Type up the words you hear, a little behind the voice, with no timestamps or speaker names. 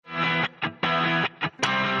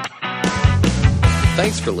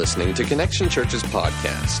Thanks for listening to Connection Church's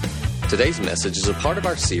podcast. Today's message is a part of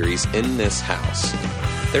our series, In This House.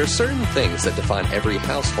 There are certain things that define every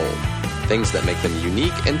household, things that make them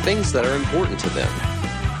unique and things that are important to them.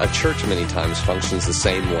 A church many times functions the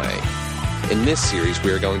same way. In this series, we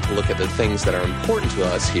are going to look at the things that are important to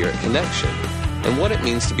us here at Connection and what it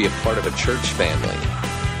means to be a part of a church family.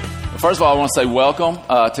 First of all, I want to say welcome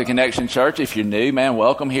to Connection Church. If you're new, man,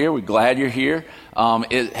 welcome here. We're glad you're here.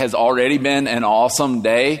 It has already been an awesome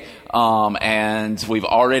day, and we've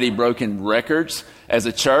already broken records as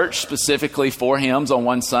a church, specifically for hymns on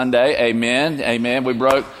one Sunday. Amen. Amen. We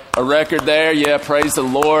broke a record there. Yeah, praise the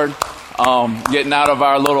Lord. Getting out of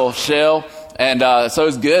our little shell. And so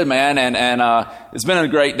it's good, man, and it's been a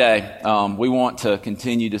great day. We want to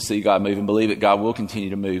continue to see God move and believe that God will continue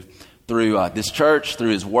to move through this church, through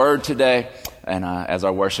His Word today, and as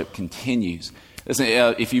our worship continues. Listen,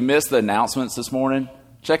 if you missed the announcements this morning,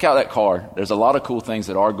 check out that card. There's a lot of cool things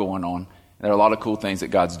that are going on. There are a lot of cool things that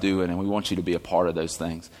God's doing, and we want you to be a part of those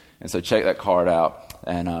things. And so check that card out.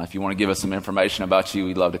 And if you want to give us some information about you,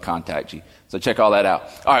 we'd love to contact you. So check all that out.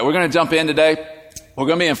 All right, we're going to jump in today. We're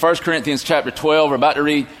going to be in 1 Corinthians chapter 12. We're about to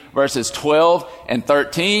read verses 12 and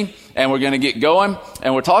 13, and we're going to get going.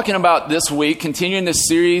 And we're talking about this week, continuing this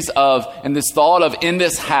series and this thought of in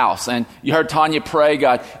this house. And you heard Tanya pray,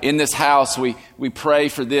 God, in this house, we pray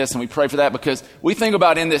for this and we pray for that, because we think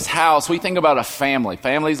about in this house, we think about a family.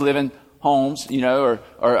 Families live in homes,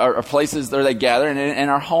 or places where they gather,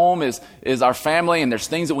 and our home is our family, and there's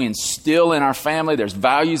things that we instill in our family, there's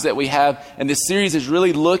values that we have, and this series is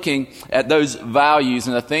really looking at those values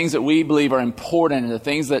and the things that we believe are important, and the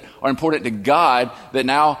things that are important to God that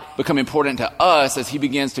now become important to us as He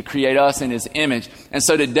begins to create us in His image. And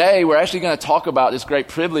so today we're actually going to talk about this great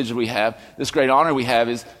privilege we have, this great honor we have,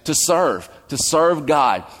 is to serve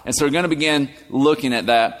God. And so we're going to begin looking at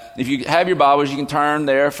that. If you have your Bibles, you can turn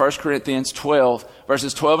there, 1 Corinthians 12,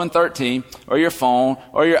 verses 12 and 13, or your phone,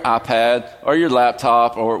 or your iPad, or your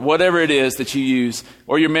laptop, or whatever it is that you use,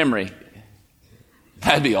 or your memory.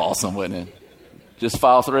 That'd be awesome, wouldn't it? Just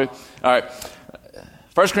file through. All right.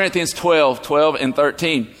 1 Corinthians 12 and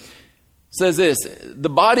 13 says this: the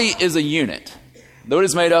body is a unit. Though it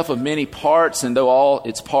is made up of many parts, and though all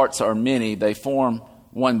its parts are many, they form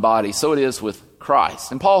one body. So it is with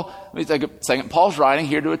Christ. And Paul, let me take a second. Paul's writing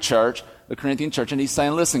here to a church, the Corinthian church, and he's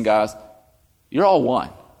saying, listen, guys, you're all one.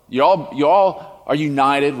 You all are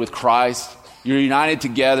united with Christ. You're united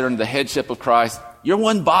together under the headship of Christ. You're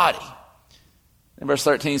one body. And verse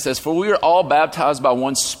 13 says, for we are all baptized by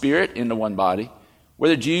one Spirit into one body,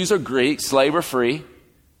 whether Jews or Greeks, slave or free,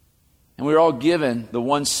 and we're all given the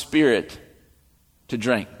one Spirit to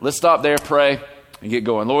drink. Let's stop there, pray, and get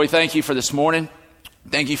going. Lord, we thank you for this morning.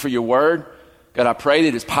 Thank you for your word. God, I pray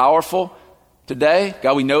that it's powerful today.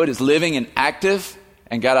 God, we know it is living and active.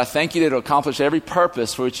 And God, I thank you that it'll accomplish every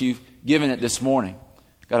purpose for which you've given it this morning.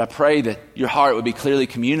 God, I pray that your heart would be clearly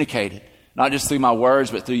communicated, not just through my words,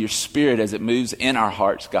 but through your Spirit as it moves in our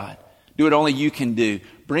hearts, God. Do what only you can do.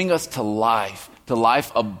 Bring us to life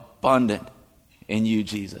abundant in you,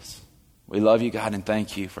 Jesus. We love you, God, and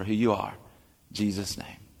thank you for who you are. In Jesus'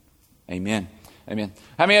 name, amen. Amen.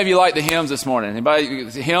 How many of you like the hymns this morning? Anybody?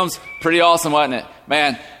 Hymns? Pretty awesome, wasn't it?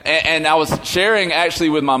 Man, and I was sharing actually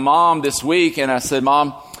with my mom this week, and I said,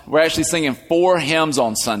 Mom, we're actually singing 4 hymns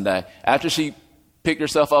on Sunday. After she picked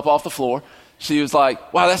herself up off the floor, she was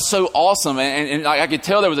like, wow, that's so awesome. And I could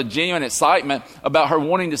tell there was a genuine excitement about her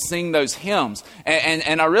wanting to sing those hymns.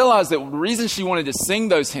 And I realized that the reason she wanted to sing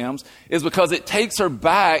those hymns is because it takes her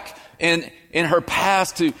back in her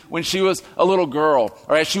past to when she was a little girl,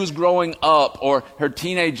 or as she was growing up, or her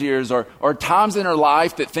teenage years, or times in her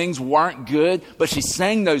life that things weren't good, but she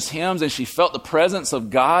sang those hymns and she felt the presence of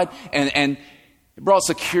God, and it brought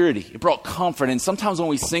security, it brought comfort. And sometimes when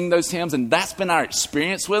we sing those hymns, and that's been our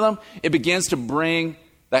experience with them, it begins to bring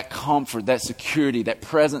that comfort, that security, that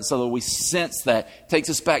presence, so that we sense that. It takes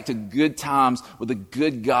us back to good times with a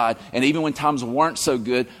good God. And even when times weren't so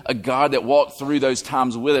good, a God that walked through those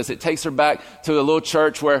times with us. It takes her back to a little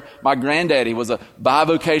church where my granddaddy was a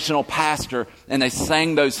bivocational pastor, and they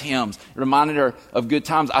sang those hymns. It reminded her of good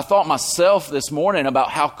times. I thought myself this morning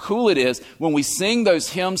about how cool it is when we sing those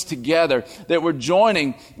hymns together, that we're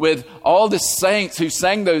joining with all the saints who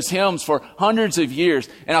sang those hymns for hundreds of years.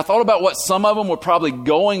 And I thought about what some of them were probably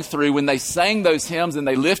going through when they sang those hymns and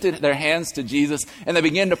they lifted their hands to Jesus and they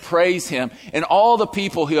began to praise Him. And all the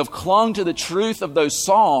people who have clung to the truth of those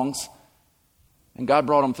songs, and God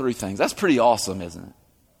brought them through things. That's pretty awesome, isn't it?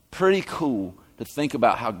 Pretty cool to think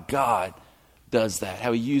about how God does that,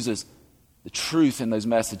 how He uses the truth in those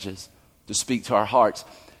messages to speak to our hearts.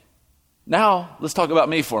 Now, let's talk about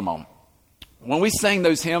me for a moment. when we sang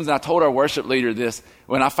those hymns, and I told our worship leader this,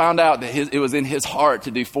 when I found out that it was in his heart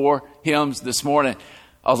to do 4 hymns this morning,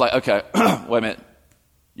 I was like, okay, wait a minute.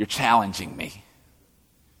 You're challenging me.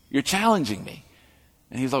 You're challenging me.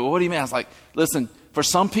 And he was like, well, what do you mean? I was like, listen, for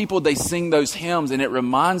some people, they sing those hymns and it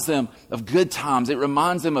reminds them of good times. It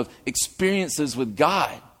reminds them of experiences with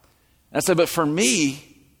God. And I said, but for me,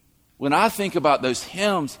 when I think about those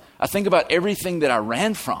hymns, I think about everything that I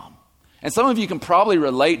ran from. And some of you can probably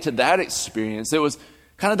relate to that experience. It was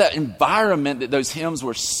kind of that environment that those hymns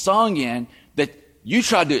were sung in that you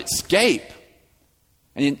tried to escape.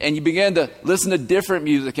 And you began to listen to different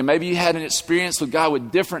music, and maybe you had an experience with God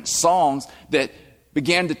with different songs that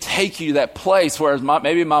began to take you to that place. Whereas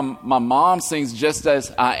maybe my mom sings Just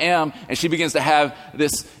As I Am, and she begins to have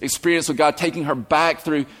this experience with God taking her back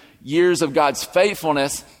through years of God's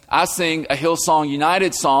faithfulness. I sing a Hillsong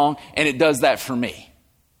United song, and it does that for me.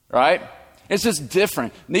 Right? It's just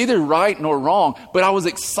different. Neither right nor wrong. But I was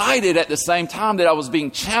excited at the same time that I was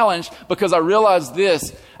being challenged because I realized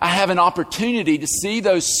this. I have an opportunity to see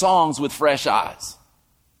those songs with fresh eyes.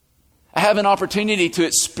 I have an opportunity to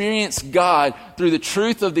experience God through the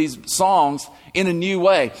truth of these songs in a new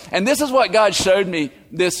way. And this is what God showed me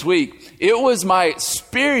this week. It was my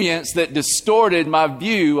experience that distorted my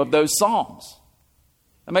view of those songs.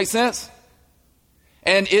 That makes sense?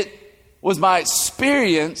 And it was my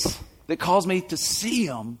experience that caused me to see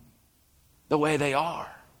them the way they are.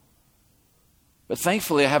 But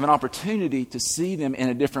thankfully, I have an opportunity to see them in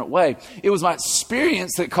a different way. It was my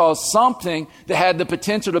experience that caused something that had the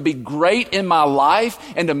potential to be great in my life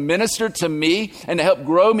and to minister to me and to help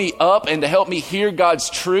grow me up and to help me hear God's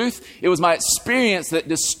truth. It was my experience that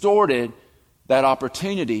distorted that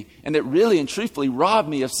opportunity and that really and truthfully robbed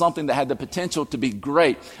me of something that had the potential to be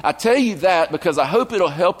great. I tell you that because I hope it'll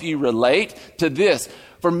help you relate to this.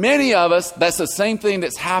 For many of us, that's the same thing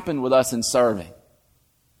that's happened with us in serving.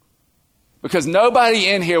 Because nobody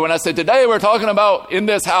in here, when I said, today we're talking about in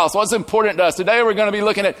this house, what's important to us? Today we're going to be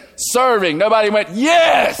looking at serving. Nobody went,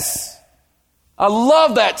 yes! I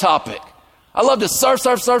love that topic. I love to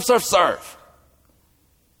serve.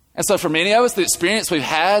 And so for many of us, the experience we've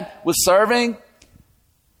had with serving,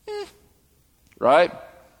 right?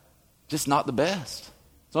 Just not the best.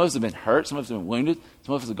 Some of us have been hurt. Some of us have been wounded.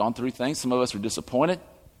 Some of us have gone through things. Some of us are disappointed.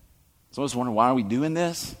 Some of us wonder, why are we doing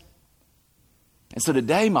this? And so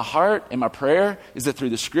today, my heart and my prayer is that through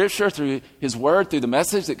the Scripture, through His Word, through the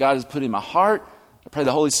message that God has put in my heart, I pray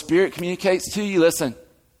the Holy Spirit communicates to you. Listen,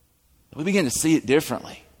 we begin to see it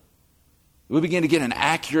differently. We begin to get an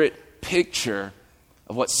accurate picture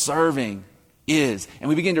of what serving is. And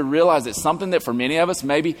we begin to realize that something that for many of us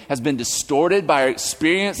maybe has been distorted by our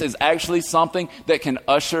experience is actually something that can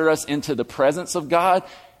usher us into the presence of God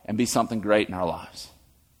and be something great in our lives.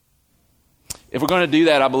 If we're going to do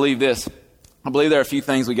that, I believe this. I believe there are a few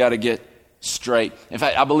things we got to get straight. In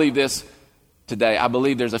fact, I believe this today. I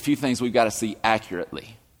believe there's a few things we've got to see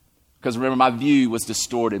accurately. Because remember, my view was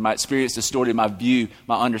distorted. My experience distorted my view,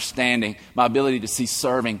 my understanding, my ability to see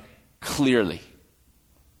serving clearly.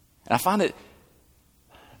 And I find it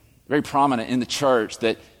very prominent in the church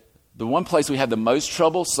that the one place we have the most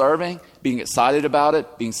trouble serving, being excited about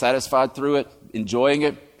it, being satisfied through it, enjoying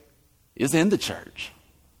it, is in the church.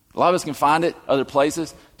 A lot of us can find it other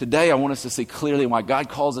places. Today, I want us to see clearly why God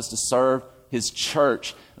calls us to serve His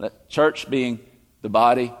church. That church being the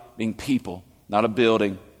body, being people, not a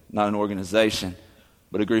building, not an organization,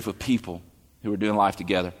 but a group of people who are doing life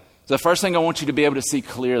together. So the first thing I want you to be able to see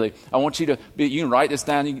clearly, I want you to be, you can write this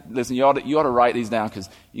down. You ought to write these down because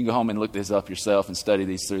you can go home and look this up yourself and study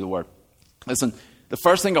these through the Word. Listen, the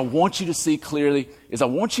first thing I want you to see clearly is I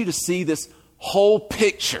want you to see this whole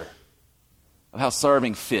picture of how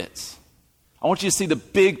serving fits. I want you to see the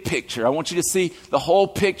big picture. I want you to see the whole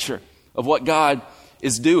picture of what God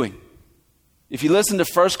is doing. If you listen to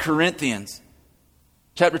 1 Corinthians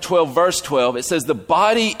chapter 12, verse 12, it says, the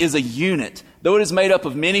body is a unit, though it is made up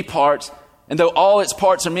of many parts, and though all its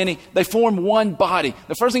parts are many, they form one body.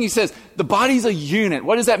 The first thing he says, the body's a unit.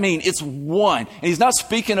 What does that mean? It's one. And he's not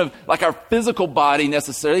speaking of like our physical body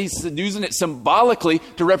necessarily. He's using it symbolically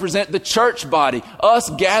to represent the church body, us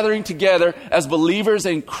gathering together as believers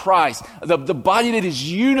in Christ. The body that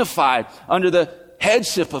is unified under the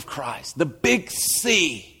headship of Christ, the big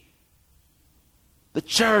C. The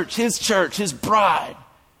church, His bride.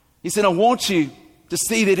 He said, I want you to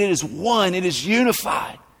see that it is one, it is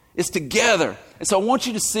unified. is together. And so I want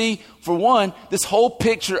you to see, for one, this whole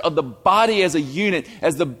picture of the body as a unit,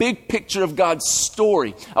 as the big picture of God's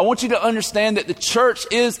story. I want you to understand that the church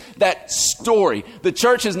is that story. The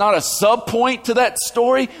church is not a sub-point to that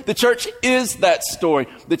story. The church is that story.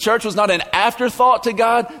 The church was not an afterthought to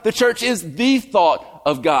God. The church is the thought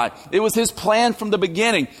of God. It was his plan from the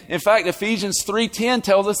beginning. In fact, Ephesians 3:10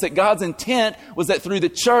 tells us that God's intent was that through the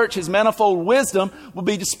church, his manifold wisdom will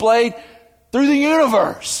be displayed through the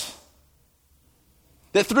universe.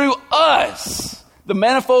 That through us, the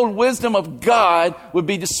manifold wisdom of God would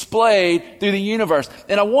be displayed through the universe.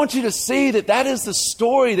 And I want you to see that that is the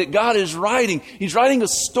story that God is writing. He's writing a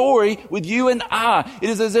story with you and I. It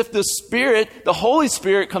is as if the Spirit, the Holy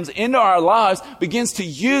Spirit, comes into our lives, begins to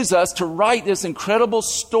use us to write this incredible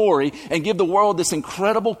story and give the world this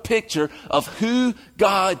incredible picture of who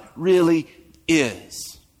God really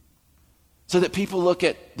is. So that people look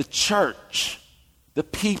at the church, the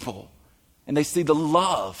people, and they see the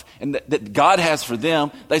love and that God has for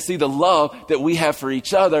them. They see the love that we have for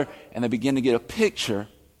each other, and they begin to get a picture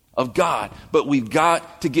of God. But we've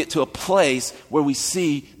got to get to a place where we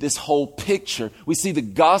see this whole picture. We see the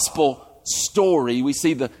gospel story. We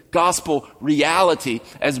see the gospel reality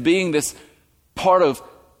as being this part of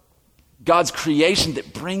God's creation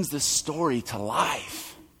that brings this story to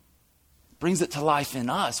life. Brings it to life in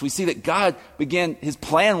us. We see that God began, his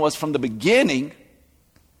plan was from the beginning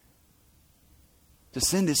to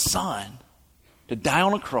send his son to die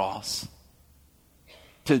on a cross,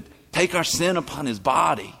 to take our sin upon his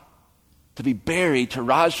body, to be buried, to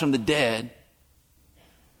rise from the dead,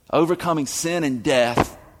 overcoming sin and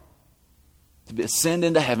death, to ascend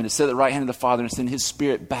into heaven, to sit at the right hand of the Father and send his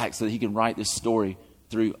Spirit back so that he can write this story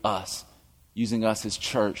through us, using us as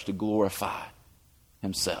church to glorify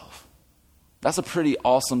himself. That's a pretty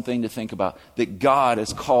awesome thing to think about, that God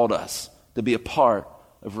has called us to be a part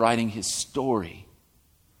of writing his story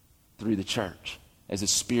through the church as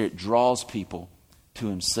his Spirit draws people to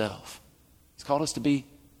himself. He's called us to be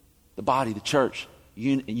the body, the church,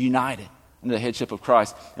 united under the headship of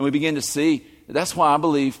Christ. And we begin to see that's why I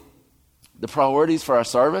believe the priorities for our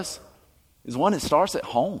service is one that starts at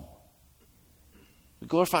home. We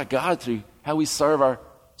glorify God through how we serve our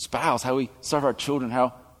spouse, how we serve our children, how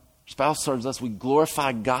our spouse serves us. We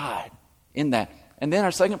glorify God in that. And then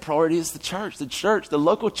our second priority is the church. The church, the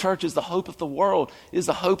local church, is the hope of the world. It is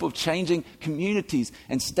the hope of changing communities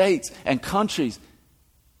and states and countries,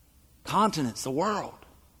 continents, the world.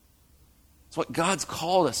 It's what God's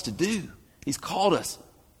called us to do. He's called us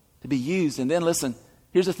to be used. And then listen,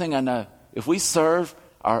 here's the thing I know. If we serve,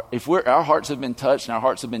 our hearts have been touched and our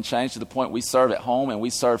hearts have been changed to the point we serve at home and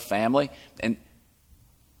we serve family and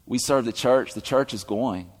we serve the church is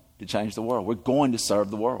going to change the world. We're going to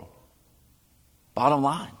serve the world. Bottom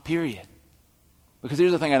line, period. Because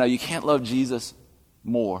here's the thing I know. You can't love Jesus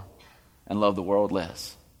more and love the world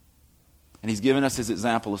less. And he's given us his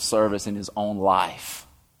example of service in his own life.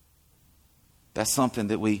 That's something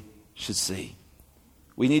that we should see.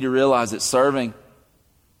 We need to realize that serving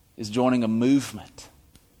is joining a movement.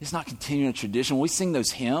 It's not continuing a tradition. When we sing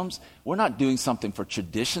those hymns, we're not doing something for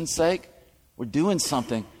tradition's sake. We're doing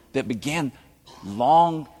something that began a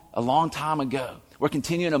long time ago. We're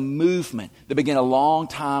continuing a movement that began a long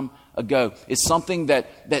time ago. It's something that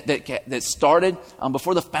started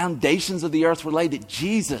before the foundations of the earth were laid, that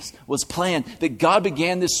Jesus was planned, that God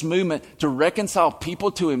began this movement to reconcile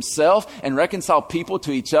people to himself and reconcile people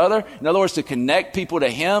to each other. In other words, to connect people to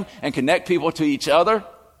him and connect people to each other.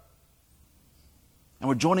 And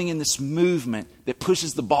we're joining in this movement that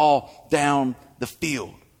pushes the ball down the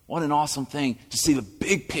field. What an awesome thing to see the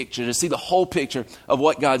big picture, to see the whole picture of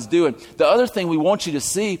what God's doing. The other thing we want you to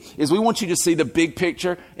see is we want you to see the big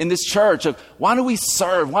picture in this church of why do we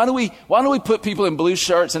serve? Why do we put people in blue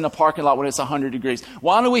shirts in the parking lot when it's 100 degrees?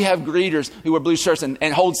 Why do we have greeters who wear blue shirts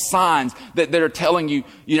and hold signs that are telling you,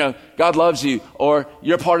 God loves you, or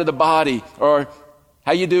you're part of the body, or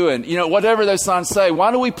how you doing? Whatever those signs say.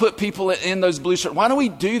 Why do we put people in those blue shirts? Why do we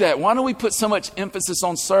do that? Why do we put so much emphasis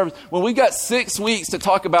on service? When we got 6 weeks to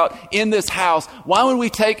talk about in this house, why would we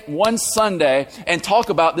take one Sunday and talk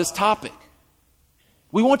about this topic?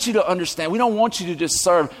 We want you to understand. We don't want you to just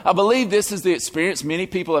serve. I believe this is the experience many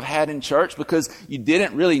people have had in church because you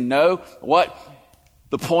didn't really know what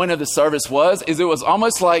the point of the service was. It was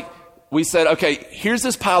almost like we said, okay, here's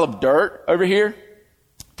this pile of dirt over here.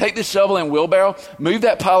 Take this shovel and wheelbarrow, move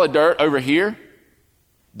that pile of dirt over here,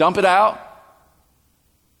 dump it out,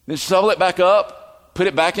 then shovel it back up, put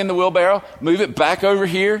it back in the wheelbarrow, move it back over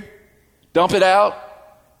here, dump it out,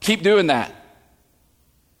 keep doing that.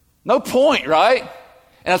 No point, right?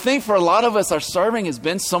 And I think for a lot of us, our serving has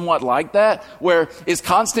been somewhat like that, where it's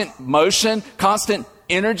constant motion, constant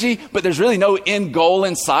energy, but there's really no end goal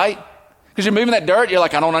in sight. Because you're moving that dirt, you're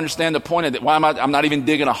like, I don't understand the point of it. Why am I'm not even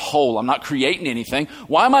digging a hole. I'm not creating anything.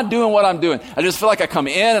 Why am I doing what I'm doing? I just feel like I come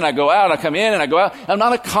in and I go out. I come in and I go out. I'm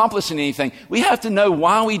not accomplishing anything. We have to know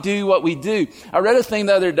why we do what we do. I read a thing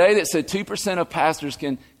the other day that said 2% of pastors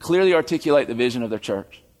can clearly articulate the vision of their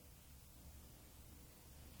church.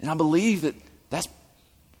 And I believe that that's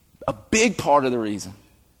a big part of the reason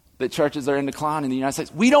that churches are in decline in the United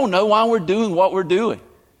States. We don't know why we're doing what we're doing.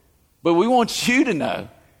 But we want you to know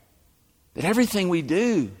that everything we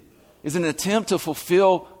do is an attempt to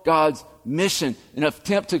fulfill God's mission, an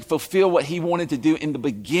attempt to fulfill what he wanted to do in the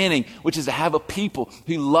beginning, which is to have a people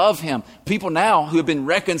who love him, people now who have been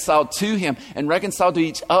reconciled to him and reconciled to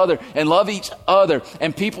each other and love each other,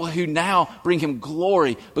 and people who now bring him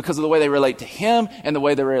glory because of the way they relate to him and the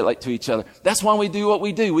way they relate to each other. That's why we do what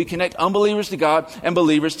we do. We connect unbelievers to God and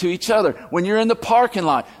believers to each other. When you're in the parking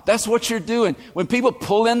lot, that's what you're doing. When people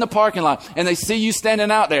pull in the parking lot and they see you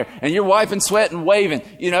standing out there and you're wiping sweat and waving,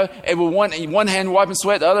 and with one hand wiping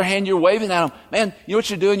sweat, the other hand you're waving at them, man, you know what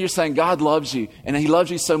you're doing? You're saying God loves you, and he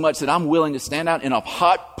loves you so much that I'm willing to stand out in a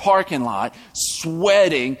hot parking lot,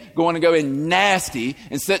 sweating, going to go in nasty,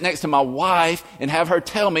 and sit next to my wife and have her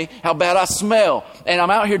tell me how bad I smell. And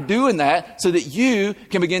I'm out here doing that so that you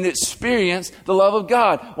can begin to experience the love of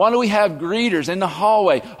God. Why do we have greeters in the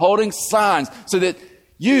hallway holding signs so that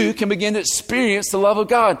you can begin to experience the love of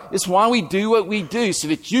God? It's why we do what we do, so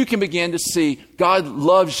that you can begin to see God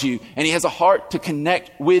loves you and he has a heart to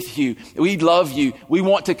connect with you. We love you. We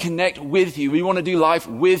want to connect with you. We want to do life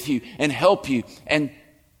with you and help you. And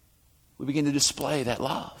we begin to display that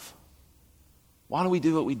love. Why do we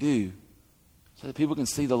do what we do? So that people can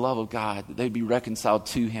see the love of God, that they'd be reconciled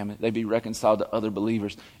to him, that they'd be reconciled to other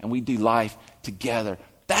believers, and we do life together.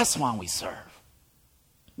 That's why we serve.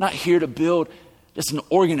 Not here to build just an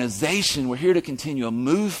organization. We're here to continue a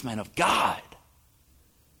movement of God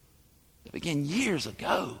that began years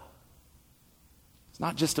ago. It's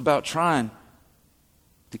not just about trying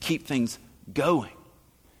to keep things going.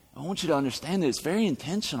 I want you to understand that it's very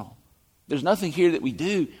intentional. There's nothing here that we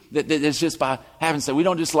do that's just by having said. We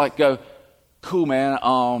don't just like go, cool, man.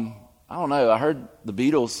 I don't know. I heard the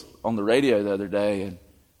Beatles on the radio the other day and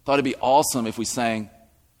thought it'd be awesome if we sang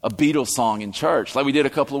a Beatles song in church like we did a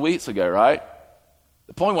couple of weeks ago, right?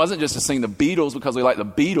 The point wasn't just to sing the Beatles because we like the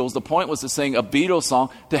Beatles. The point was to sing a Beatles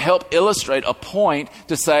song to help illustrate a point,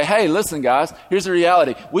 to say, hey, listen, guys, here's the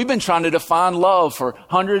reality. We've been trying to define love for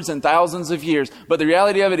hundreds and thousands of years, but the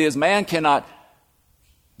reality of it is man cannot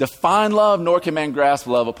define love, nor can man grasp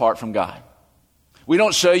love apart from God. We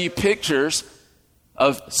don't show you pictures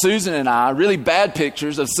of Susan and I, really bad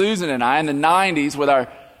pictures of Susan and I in the 90s with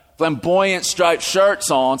our flamboyant striped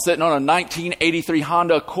shirts on, sitting on a 1983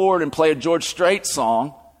 Honda Accord and play a George Strait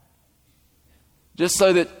song, just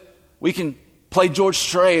so that we can play George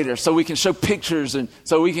Strait, or so we can show pictures, and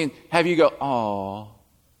so we can have you go, "Aw."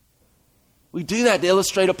 We do that to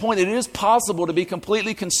illustrate a point that it is possible to be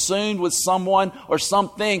completely consumed with someone or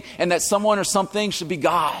something, and that someone or something should be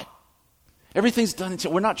God. Everything's done.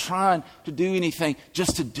 We're not trying to do anything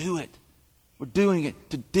just to do it. We're doing it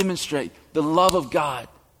to demonstrate the love of God,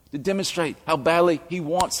 to demonstrate how badly he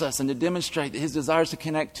wants us, and to demonstrate that his desires to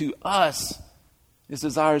connect to us, his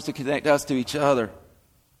desires to connect us to each other,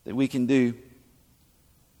 that we can do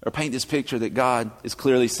or paint this picture that God is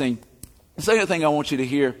clearly seen. The second thing I want you to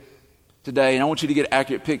hear today, and I want you to get an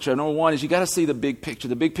accurate picture. Number one is you got to see the big picture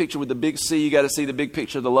with the big C. You got to see the big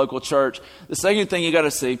picture of the local church. The second thing you got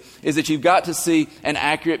to see is that you've got to see an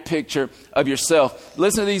accurate picture of yourself.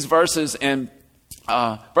 Listen to these verses in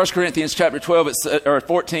 1 Corinthians chapter 12 or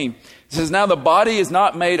 14. It says, now the body is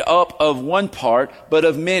not made up of one part, but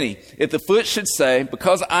of many. If the foot should say,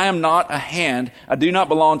 because I am not a hand, I do not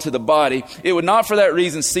belong to the body, it would not for that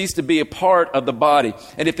reason cease to be a part of the body.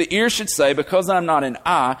 And if the ear should say, because I am not an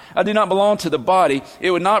eye, I do not belong to the body,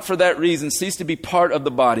 it would not for that reason cease to be part of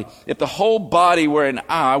the body. If the whole body were an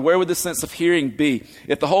eye, where would the sense of hearing be?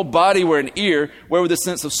 If the whole body were an ear, where would the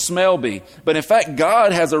sense of smell be? But in fact,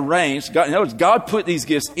 God has arranged, God put these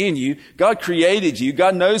gifts in you. God created you.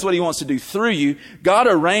 God knows what he wants to do through you. God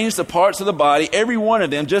arranged the parts of the body, every one of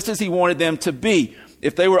them, just as he wanted them to be.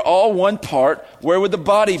 If they were all one part, where would the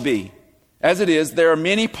body be? As it is, there are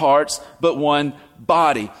many parts, but one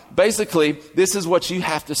body. Basically, this is what you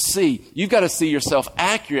have to see. You've got to see yourself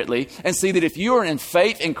accurately and see that if you are in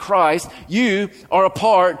faith in Christ, you are a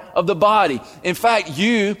part of the body. In fact,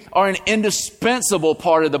 you are an indispensable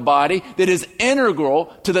part of the body that is integral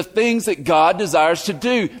to the things that God desires to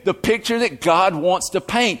do, the picture that God wants to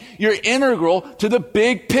paint. You're integral to the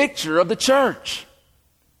big picture of the church.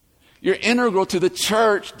 You're integral to the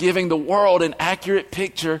church giving the world an accurate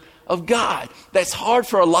picture of God. That's hard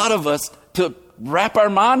for a lot of us to wrap our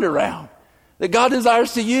mind around. That God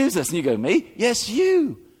desires to use us. And you go, me? Yes,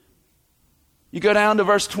 you. You go down to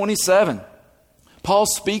verse 27.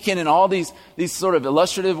 Paul's speaking in all these sort of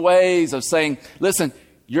illustrative ways of saying, listen,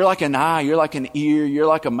 you're like an eye, you're like an ear, you're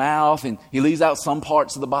like a mouth. And he leaves out some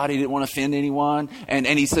parts of the body. He didn't want to offend anyone. And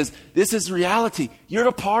he says, this is reality. You're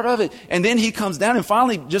a part of it. And then he comes down and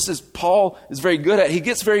finally, just as Paul is very good at, he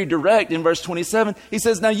gets very direct in verse 27. He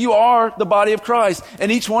says, now you are the body of Christ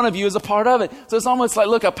and each one of you is a part of it. So it's almost like,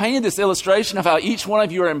 look, I painted this illustration of how each one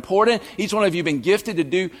of you are important. Each one of you have been gifted to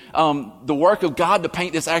do the work of God, to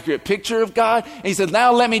paint this accurate picture of God. And he said,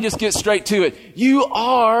 now let me just get straight to it. You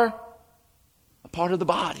are part of the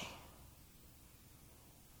body.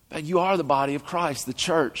 But you are the body of Christ, the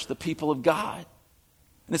church, the people of God.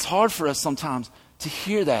 And it's hard for us sometimes to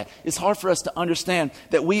hear that. It's hard for us to understand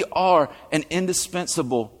that we are an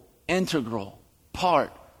indispensable, integral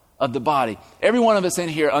part of the body. Every one of us in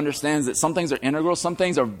here understands that some things are integral, some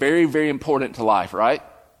things are very, very important to life, right?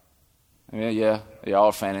 I mean, yeah, y'all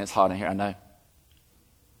are fanning. It's hot in here, I know.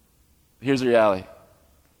 Here's the reality.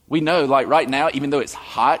 We know, like right now, even though it's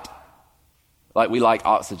hot, like we like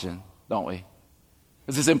oxygen, don't we?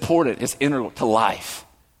 Because it's important. It's integral to life,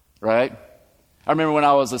 right? I remember when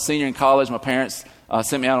I was a senior in college, my parents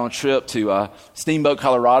sent me out on a trip to Steamboat,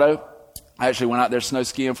 Colorado. I actually went out there snow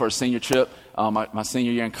skiing for a senior trip my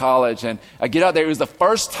senior year in college. And I get out there. It was the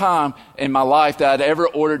first time in my life that I'd ever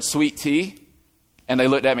ordered sweet tea. And they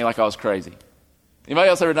looked at me like I was crazy. Anybody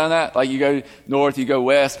else ever done that? Like you go north, you go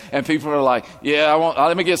west, and people are like, yeah,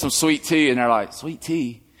 let me get some sweet tea. And they're like, sweet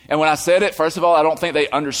tea? And when I said it, first of all, I don't think they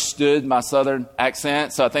understood my southern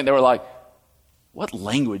accent. So I think they were like, what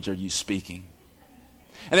language are you speaking?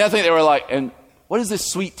 And then I think they were like, and what is this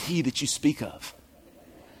sweet tea that you speak of?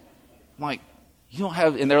 I'm like, you don't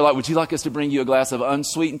have, and they're like, would you like us to bring you a glass of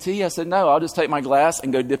unsweetened tea? I said, no, I'll just take my glass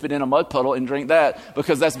and go dip it in a mud puddle and drink that,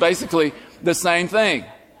 because that's basically the same thing.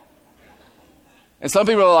 And some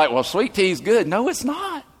people are like, well, sweet tea is good. No, it's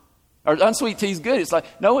not. Or unsweet tea is good. It's like,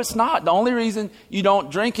 no, it's not. The only reason you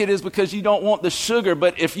don't drink it is because you don't want the sugar.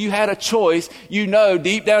 But if you had a choice, you know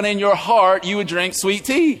deep down in your heart you would drink sweet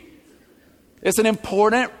tea. It's an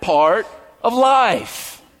important part of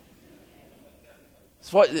life.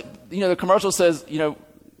 It's what, the commercial says,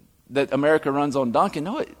 that America runs on Dunkin'.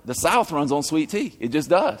 No, the South runs on sweet tea. It just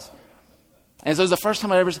does. And so it's the first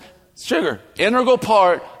time I ever... Sugar, integral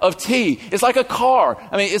part of tea. It's like a car.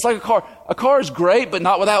 I mean, it's like a car. A car is great, but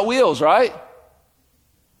not without wheels, right?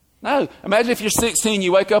 No. Imagine if you're 16,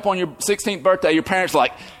 you wake up on your 16th birthday, your parents are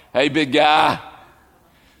like, hey, big guy,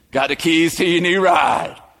 got the keys to your new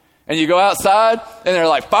ride. And you go outside, and they're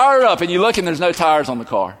like, fire it up, and you look, and there's no tires on the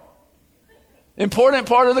car. Important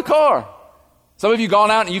part of the car. Some of you gone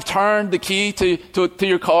out, and you've turned the key to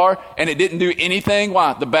your car, and it didn't do anything.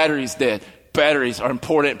 Why? The battery's dead. Batteries are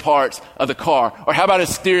important parts of the car. Or how about a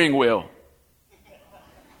steering wheel?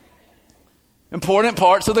 Important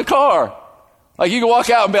parts of the car. Like you can walk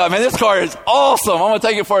out and be like, man, this car is awesome. I'm going to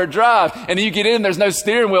take it for a drive. And then you get in, there's no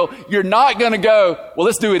steering wheel. You're not going to go, well,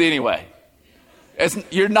 let's do it anyway.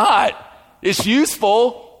 You're not. It's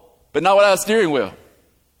useful, but not without a steering wheel.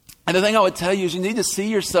 And the thing I would tell you is you need to see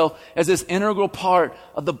yourself as this integral part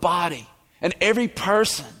of the body. And every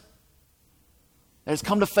person that has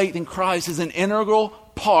come to faith in Christ is an integral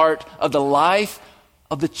part of the life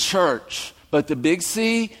of the church, both the Big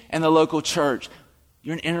C and the local church.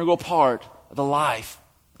 You're an integral part of the life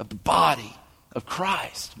of the body of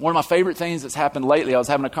Christ. One of my favorite things that's happened lately, I was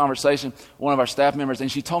having a conversation with one of our staff members,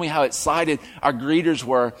 and she told me how excited our greeters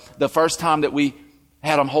were the first time that we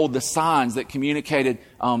had them hold the signs that communicated.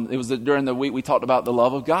 It was during the week we talked about the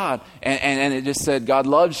love of God, and it just said, God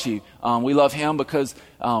loves you. We love Him because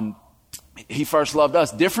He first loved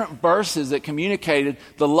us. Different verses that communicated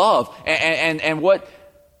the love. And what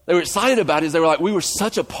they were excited about is they were like, we were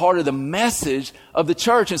such a part of the message of the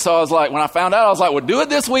church. And so I was like, when I found out, I was like, well, do it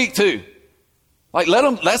this week too. Like,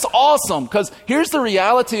 that's awesome, because here's the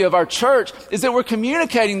reality of our church is that we're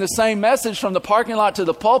communicating the same message from the parking lot to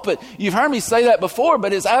the pulpit. You've heard me say that before,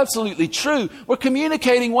 but it's absolutely true. We're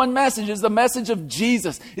communicating one message. It's the message of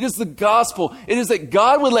Jesus. It is the gospel. It is that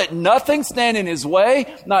God would let nothing stand in his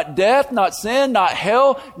way, not death, not sin, not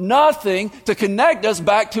hell, nothing to connect us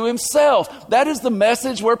back to himself. That is the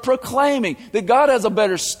message we're proclaiming, that God has a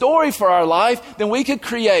better story for our life than we could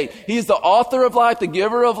create. He is the author of life, the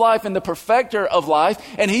giver of life, and the perfecter of life,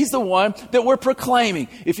 and he's the one that we're proclaiming.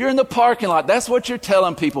 If you're in the parking lot, that's what you're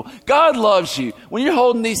telling people. God loves you. When you're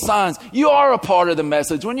holding these signs, you are a part of the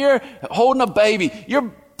message. When you're holding a baby,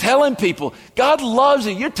 you're telling people, God loves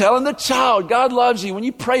you. You're telling the child, God loves you. When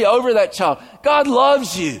you pray over that child, God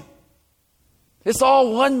loves you. It's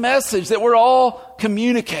all one message that we're all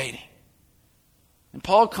communicating. And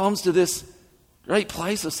Paul comes to this great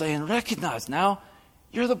place of saying, recognize now,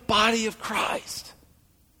 you're the body of Christ.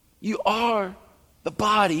 You are the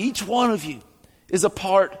body. Each one of you is a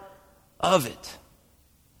part of it.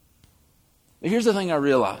 But here's the thing I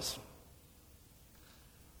realize.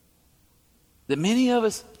 That many of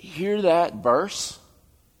us hear that verse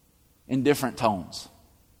in different tones.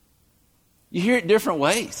 You hear it different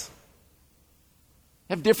ways.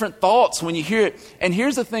 Have different thoughts when you hear it. And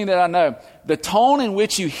here's the thing that I know. The tone in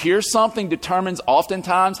which you hear something determines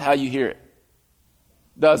oftentimes how you hear it.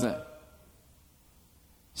 Doesn't it?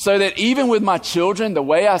 So that even with my children, the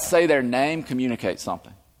way I say their name communicates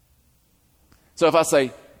something. So if I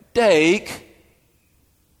say, Dake,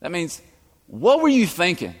 that means, what were you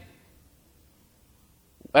thinking?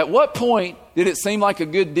 At what point did it seem like a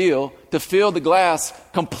good deal to fill the glass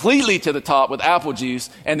completely to the top with apple juice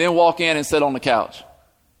and then walk in and sit on the couch?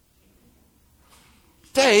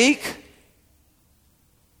 Dake?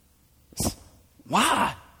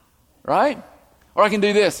 Why? Right? Or I can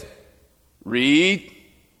do this. Read.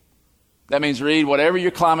 That means read whatever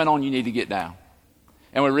you're climbing on, you need to get down.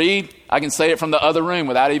 And with read, I can say it from the other room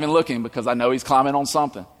without even looking because I know he's climbing on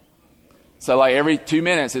something. So like every 2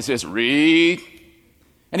 minutes, it's just read.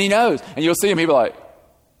 And he knows. And you'll see him, he'll be like,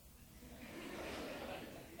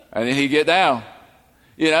 and then he'd get down.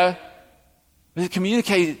 You know? But it's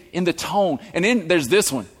communicated in the tone. And then there's this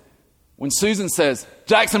one. When Susan says,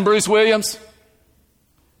 Jackson Bruce Williams,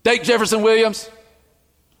 Dake Jefferson Williams,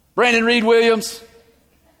 Brandon Reed Williams.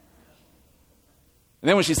 And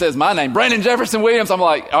then when she says my name, Brandon Jefferson Williams, I'm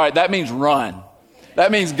like, all right, that means run.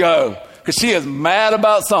 That means go. Because she is mad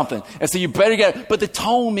about something. And so you better get it. But the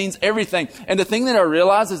tone means everything. And the thing that I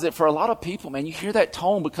realize is that for a lot of people, man, you hear that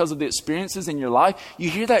tone because of the experiences in your life. You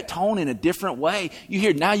hear that tone in a different way. You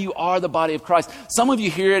hear, now you are the body of Christ. Some of you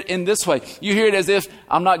hear it in this way. You hear it as if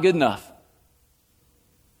I'm not good enough.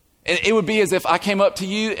 And it would be as if I came up to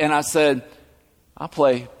you and I said, I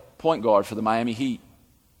play point guard for the Miami Heat.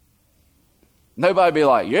 Nobody would be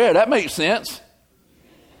like, yeah, that makes sense.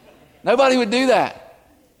 Nobody would do that.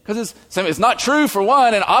 Because it's not true for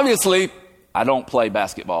one, and obviously I don't play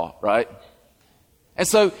basketball, right? And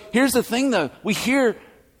so here's the thing though. We hear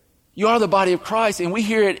you are the body of Christ, and we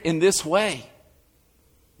hear it in this way.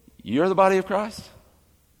 You're the body of Christ?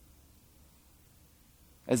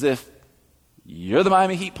 As if you're the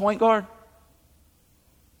Miami Heat point guard?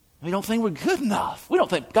 We don't think we're good enough. We don't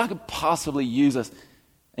think God could possibly use us.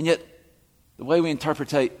 And yet, the way we interpret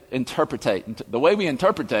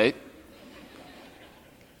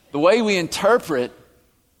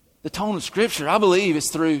the tone of Scripture, I believe,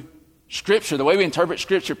 is through Scripture. The way we interpret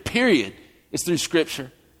Scripture, period, is through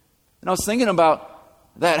Scripture. And I was thinking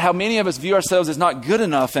about that, how many of us view ourselves as not good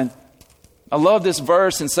enough. And I love this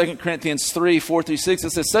verse in 2 Corinthians 3, 4-6.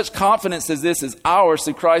 It says, such confidence as this is ours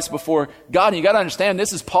through Christ before God. And you got to understand,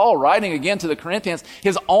 this is Paul writing again to the Corinthians,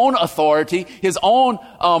 his own authority, his own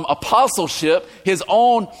apostleship, his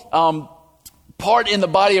own part in the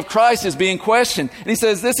body of Christ is being questioned. And he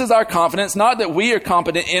says, this is our confidence, not that we are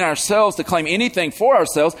competent in ourselves to claim anything for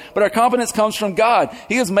ourselves, but our confidence comes from God.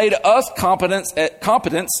 He has made us competence.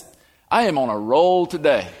 I am on a roll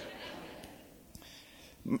today.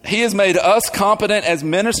 He has made us competent as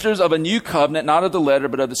ministers of a new covenant, not of the letter,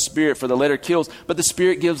 but of the Spirit. For the letter kills, but the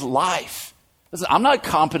Spirit gives life. Listen, I'm not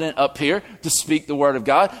competent up here to speak the word of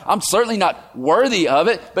God. I'm certainly not worthy of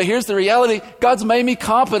it. But here's the reality. God's made me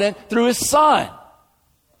competent through his Son.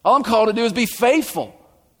 All I'm called to do is be faithful.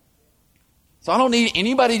 So I don't need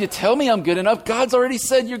anybody to tell me I'm good enough. God's already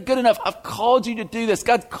said you're good enough. I've called you to do this.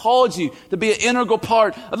 God called you to be an integral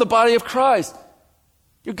part of the body of Christ.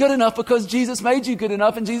 You're good enough because Jesus made you good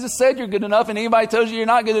enough, and Jesus said you're good enough, and anybody tells you you're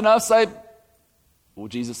not good enough, say, well,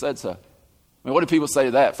 Jesus said so. I mean, what do people say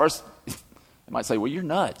to that? First, they might say, well, you're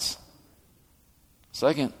nuts.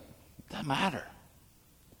 Second, it doesn't matter.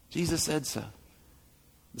 Jesus said so.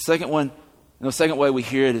 The second way we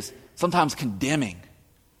hear it is sometimes condemning.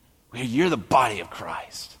 We hear, you're the body of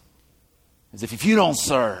Christ. As if you don't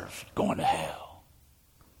serve, you're going to hell.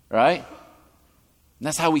 Right? And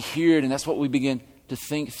that's how we hear it, and that's what we begin to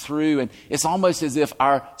think through. And it's almost as if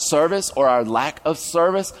our service or our lack of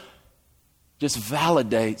service just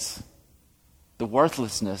validates the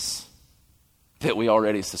worthlessness that we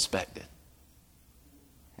already suspected.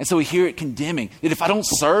 And so we hear it condemning, that if I don't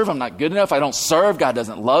serve, I'm not good enough. If I don't serve, God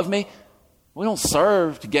doesn't love me. We don't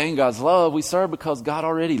serve to gain God's love. We serve because God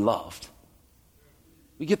already loved.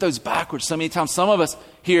 We get those backwards so many times. Some of us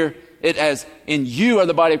hear it as in you are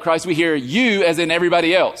the body of Christ. We hear you as in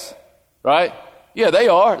everybody else, right? Yeah, they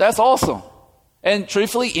are. That's awesome. And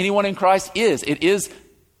truthfully, anyone in Christ is. It is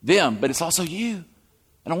them, but it's also you.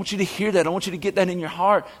 And I want you to hear that. I want you to get that in your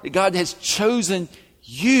heart, that God has chosen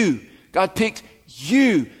you. God picked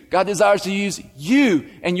you. God desires to use you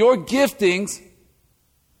and your giftings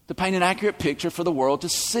to paint an accurate picture for the world to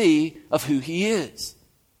see of who He is.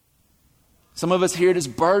 Some of us hear it as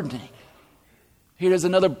burdening. Here is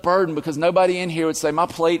another burden, because nobody in here would say, my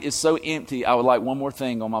plate is so empty, I would like one more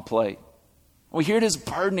thing on my plate. We hear it as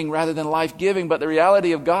burdening rather than life-giving, but the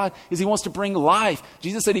reality of God is He wants to bring life.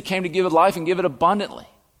 Jesus said He came to give it life and give it abundantly.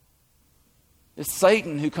 It's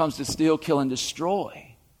Satan who comes to steal, kill, and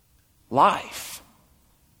destroy life.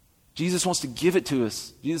 Jesus wants to give it to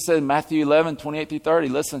us. Jesus said in Matthew 11, 28 through 30,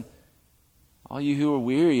 listen, all you who are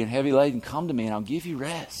weary and heavy laden, come to me and I'll give you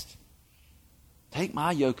rest. Take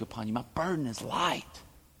my yoke upon you. My burden is light.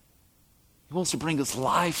 He wants to bring us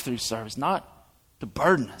life through service, not to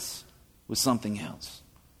burden us with something else.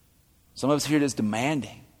 Some of us hear it as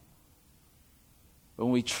demanding. But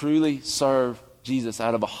when we truly serve Jesus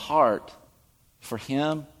out of a heart for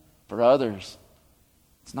Him, for others,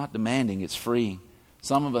 it's not demanding, it's freeing.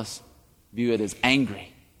 Some of us view it as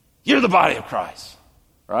angry. You're the body of Christ,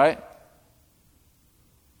 right?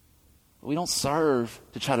 But we don't serve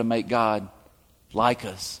to try to make God like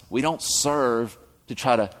us. We don't serve to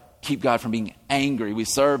try to keep God from being angry. We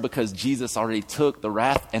serve because Jesus already took the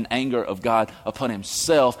wrath and anger of God upon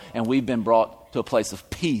Himself, and we've been brought to a place of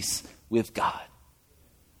peace with God.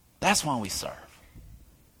 That's why we serve.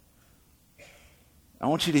 I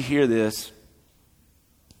want you to hear this.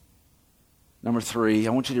 Number 3,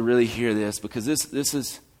 I want you to really hear this, because this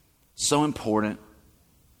is so important.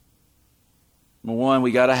 Number 1,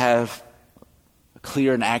 we got to have a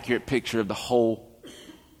clear and accurate picture of the whole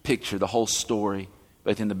picture, the whole story,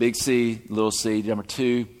 both in the big C, little c. Number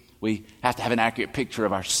 2, we have to have an accurate picture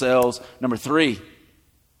of ourselves. Number 3,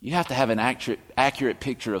 you have to have an accurate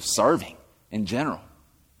picture of serving in general.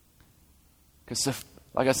 Because,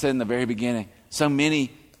 like I said in the very beginning, so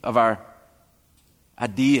many of our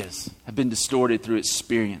ideas have been distorted through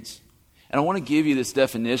experience. And I want to give you this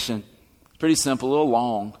definition. It's pretty simple, a little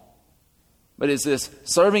long. But it's this: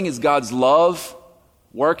 serving is God's love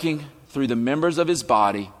working through the members of His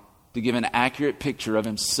body to give an accurate picture of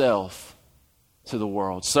Himself to the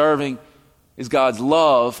world. Serving is God's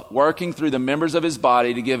love working through the members of His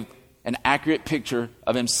body to give an accurate picture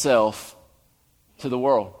of Himself to the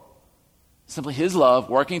world. Simply His love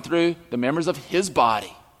working through the members of His body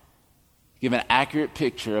to give an accurate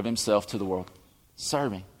picture of Himself to the world.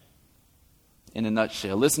 Serving in a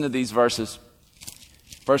nutshell. Listen to these verses.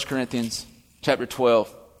 1 Corinthians chapter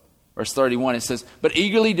 12, verse 31. It says, but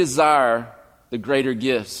eagerly desire the greater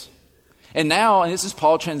gifts. And now, and this is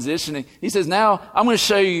Paul transitioning, he says, now I'm going to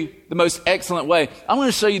show you the most excellent way. I'm going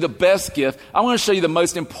to show you the best gift. I'm going to show you the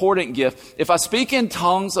most important gift. If I speak in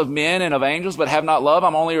tongues of men and of angels but have not love,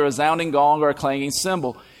 I'm only a resounding gong or a clanging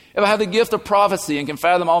cymbal. If I have the gift of prophecy and can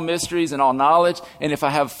fathom all mysteries and all knowledge, and if I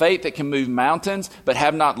have faith that can move mountains but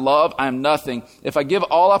have not love, I am nothing. If I give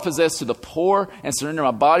all I possess to the poor and surrender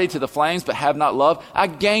my body to the flames but have not love, I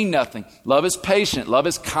gain nothing. Love is patient. Love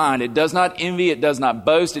is kind. It does not envy. It does not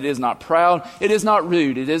boast. It is not proud. It is not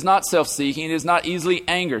rude. It is not self-seeking. It is not easily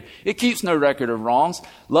angered. It keeps no record of wrongs.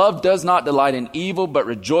 Love does not delight in evil but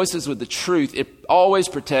rejoices with the truth. It always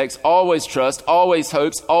protects, always trusts, always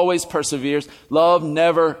hopes, always perseveres. Love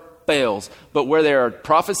never fails. But where there are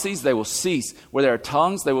prophecies, they will cease. Where there are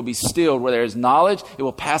tongues, they will be stilled. Where there is knowledge, it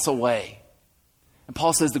will pass away. And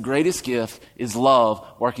Paul says the greatest gift is love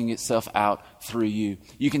working itself out through you.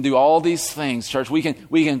 You can do all these things, church. We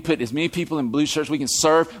can put as many people in Blue Shirts. We can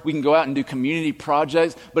serve. We can go out and do community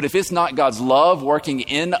projects. But if it's not God's love working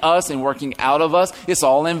in us and working out of us, it's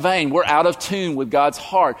all in vain. We're out of tune with God's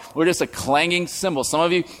heart. We're just a clanging cymbal. Some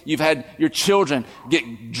of you, you've had your children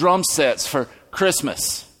get drum sets for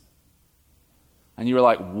Christmas. And you were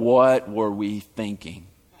like, what were we thinking?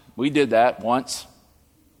 We did that once.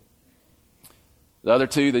 The other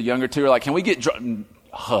two, the younger two, are like, can we get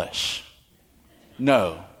hush.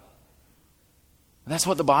 No. That's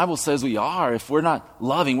what the Bible says we are. If we're not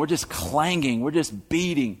loving, we're just clanging, we're just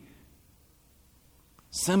beating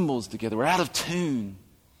cymbals together. We're out of tune.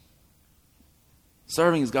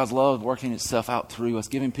 Serving is God's love working itself out through us,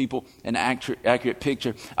 giving people an accurate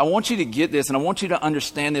picture. I want you to get this, and I want you to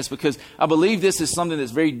understand this, because I believe this is something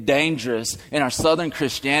that's very dangerous in our Southern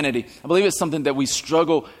Christianity. I believe it's something that we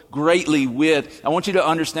struggle greatly with. I want you to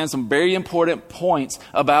understand some very important points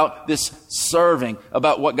about this serving,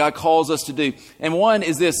 about what God calls us to do. And one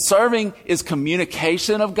is this: serving is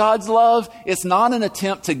communication of God's love. It's not an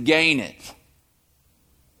attempt to gain it.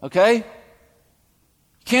 Okay?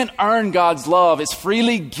 You can't earn God's love. It's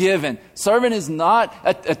freely given. Serving is not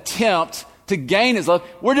an attempt to gain His love.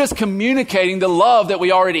 We're just communicating the love that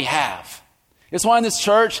we already have. It's why in this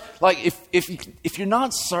church, like if you're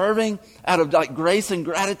not serving out of like grace and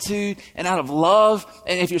gratitude and out of love,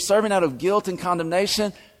 and if you're serving out of guilt and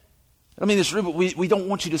condemnation, I mean, it's real, but we don't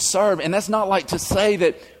want you to serve. And that's not like to say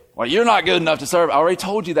that, well, you're not good enough to serve. I already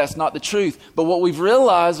told you that's not the truth. But what we've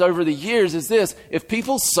realized over the years is this: if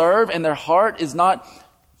people serve and their heart is not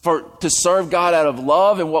to serve God out of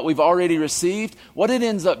love and what we've already received, what it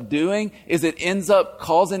ends up doing is it ends up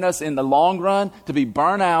causing us in the long run to be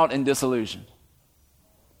burnt out and disillusioned.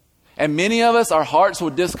 And many of us, our hearts will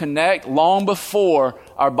disconnect long before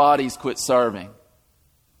our bodies quit serving.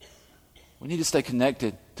 We need to stay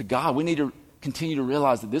connected to God. We need to continue to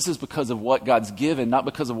realize that this is because of what God's given, not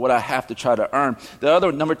because of what I have to try to earn.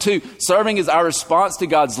 Number two, serving is our response to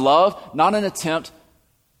God's love, not an attempt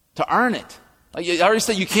to earn it. I already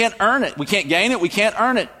said you can't earn it. We can't gain it. We can't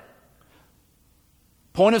earn it.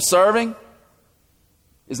 Point of serving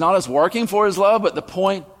is not us working for His love, but the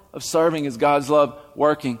point of serving is God's love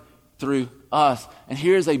working through us. And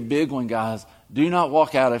here's a big one, guys. Do not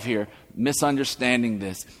walk out of here misunderstanding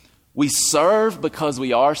this. We serve because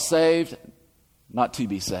we are saved, not to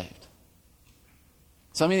be saved.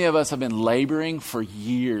 So many of us have been laboring for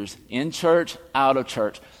years, in church, out of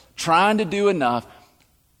church, trying to do enough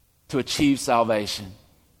to achieve salvation.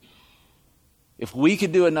 If we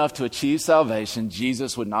could do enough to achieve salvation,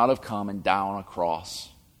 Jesus would not have come and died on a cross.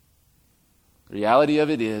 The reality of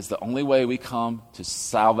it is, the only way we come to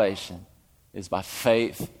salvation is by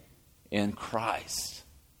faith in Christ,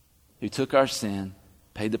 who took our sin,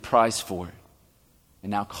 paid the price for it, and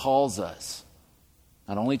now calls us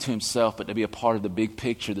not only to Himself, but to be a part of the big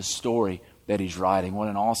picture, the story that He's writing. What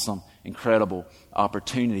an awesome, incredible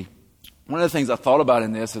opportunity. One of the things I thought about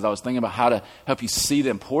in this is I was thinking about how to help you see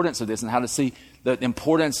the importance of this and how to see the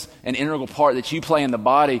importance and integral part that you play in the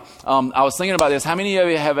body. I was thinking about this. How many of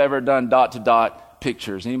you have ever done dot-to-dot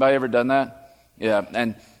pictures? Anybody ever done that? Yeah.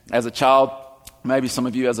 And as a child, maybe some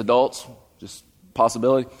of you as adults, just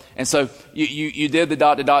possibility. And so you did the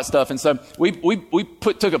dot-to-dot stuff. And so we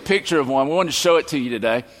took a picture of one. We wanted to show it to you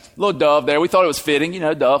today. A little dove there. We thought it was fitting,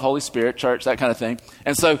 dove, Holy Spirit, church, that kind of thing.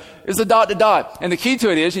 And so it's a dot-to-dot. And the key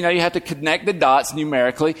to it is, you have to connect the dots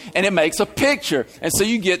numerically, and it makes a picture. And so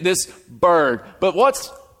you get this bird. But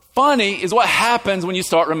what's funny is what happens when you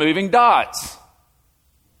start removing dots.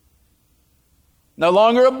 No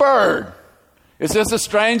longer a bird. It's just a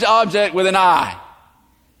strange object with an eye.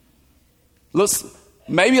 Looks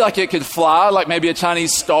maybe like it could fly, like maybe a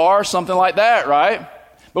Chinese star, something like that, right?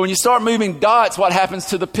 But when you start moving dots, what happens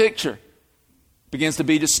to the picture? It begins to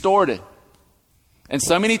be distorted. And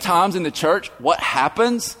so many times in the church, what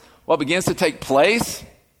happens, what begins to take place,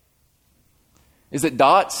 is that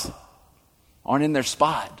dots aren't in their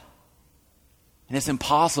spot. And it's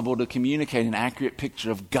impossible to communicate an accurate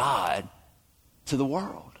picture of God to the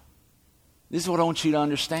world. This is what I want you to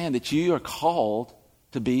understand, that you are called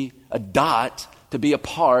to be a dot, to be a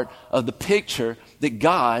part of the picture that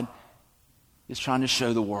God is trying to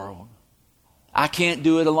show the world. I can't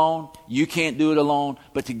do it alone. You can't do it alone.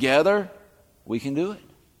 But together, we can do it.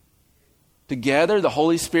 Together, the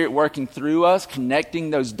Holy Spirit working through us, connecting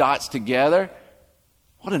those dots together.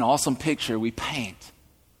 What an awesome picture we paint.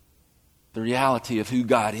 The reality of who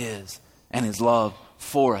God is and His love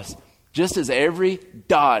for us. Just as every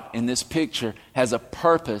dot in this picture has a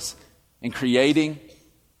purpose in creating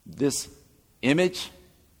this image,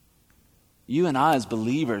 you and I as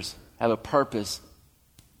believers have a purpose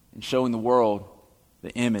in showing the world the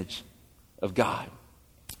image of God.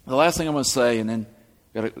 The last thing I'm going to say, and then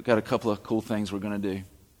got a couple of cool things we're going to do,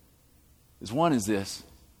 is one is this.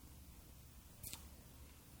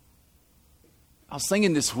 I was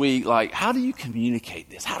thinking this week, how do you communicate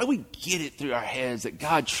this? How do we get it through our heads that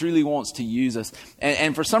God truly wants to use us?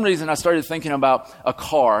 And for some reason, I started thinking about a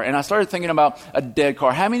car, and I started thinking about a dead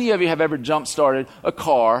car. How many of you have ever jump-started a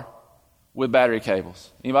car with battery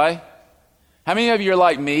cables? Anybody? How many of you are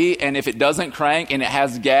like me, and if it doesn't crank and it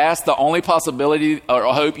has gas, the only possibility or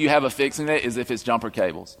hope you have of fixing it is if it's jumper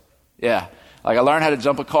cables? Yeah. Like I learned how to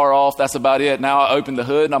jump a car off. That's about it. Now I open the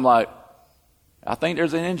hood and I'm like, I think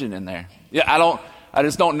there's an engine in there. Yeah, I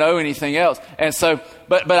just don't know anything else. And so,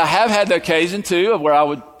 but I have had the occasion too of where I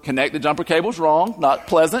would connect the jumper cables wrong. Not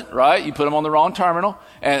pleasant, right? You put them on the wrong terminal,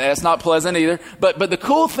 and that's not pleasant either. But the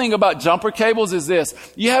cool thing about jumper cables is this.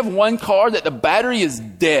 You have one car that the battery is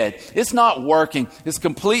dead. It's not working. It's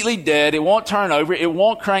completely dead. It won't turn over. It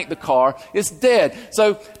won't crank the car. It's dead.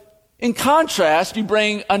 So in contrast, you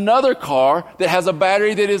bring another car that has a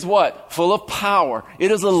battery that is what? Full of power. It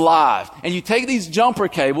is alive. And you take these jumper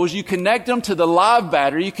cables, you connect them to the live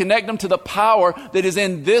battery, you connect them to the power that is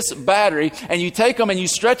in this battery, and you take them and you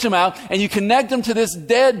stretch them out and you connect them to this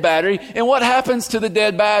dead battery. And what happens to the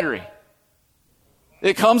dead battery?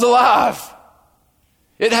 It comes alive.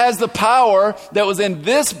 It has the power that was in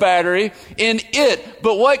this battery in it.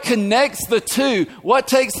 But what connects the two? What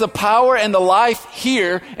takes the power and the life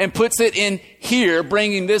here and puts it in here,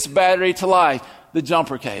 bringing this battery to life? The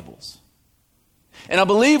jumper cables. And I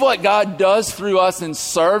believe what God does through us in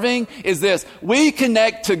serving is this. We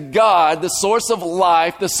connect to God, the source of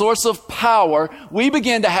life, the source of power. We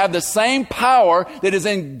begin to have the same power that is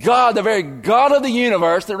in God, the very God of the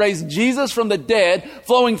universe that raised Jesus from the dead,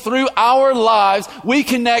 flowing through our lives. We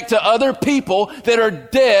connect to other people that are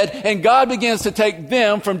dead, and God begins to take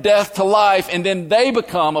them from death to life, and then they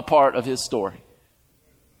become a part of His story.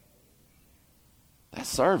 That's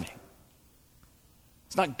serving.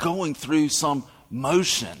 It's not going through some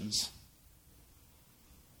motions.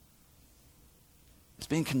 It's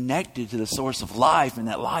being connected to the source of life and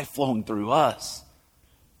that life flowing through us.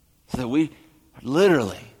 So that we are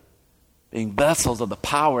literally being vessels of the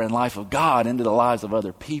power and life of God into the lives of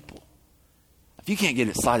other people. If you can't get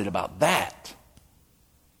excited about that,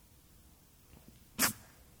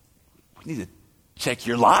 we need to check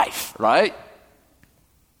your life, right?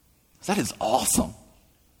 That is awesome.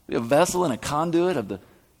 Be a vessel and a conduit of the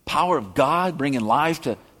power of God, bringing life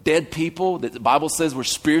to dead people. That the Bible says we're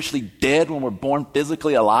spiritually dead when we're born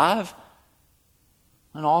physically alive.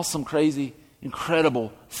 An awesome, crazy,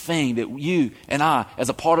 incredible thing that you and I, as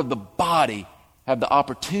a part of the body, have the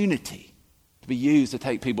opportunity to be used to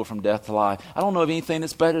take people from death to life. I don't know of anything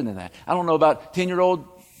that's better than that. I don't know about 10-year-old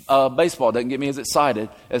baseball doesn't get me as excited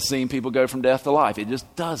as seeing people go from death to life. It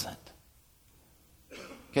just doesn't.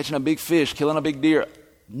 Catching a big fish, killing a big deer,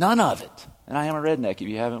 none of it. And I am a redneck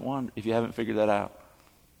if you haven't figured that out.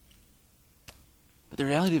 But the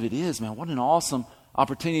reality of it is, man, what an awesome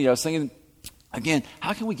opportunity. I was thinking, again,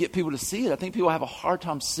 how can we get people to see it? I think people have a hard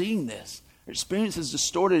time seeing this. Their experience has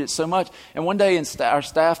distorted it so much. And one day in our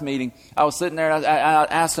staff meeting, I was sitting there and I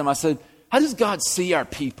asked them, I said, how does God see our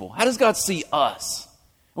people? How does God see us?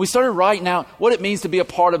 We started writing out what it means to be a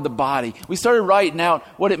part of the body. We started writing out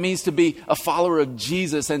what it means to be a follower of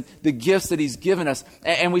Jesus and the gifts that He's given us.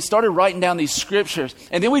 And we started writing down these scriptures.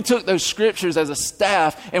 And then we took those scriptures as a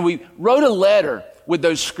staff and we wrote a letter with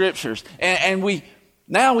those scriptures. And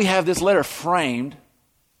now we have this letter framed,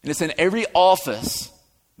 and it's in every office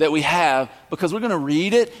that we have, because we're going to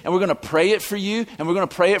read it and we're going to pray it for you and we're going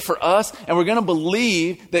to pray it for us, and we're going to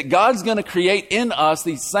believe that God's going to create in us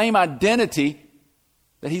the same identity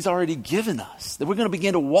that He's already given us, that we're going to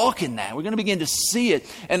begin to walk in that. We're going to begin to see it.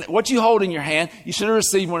 And what you hold in your hand, you should have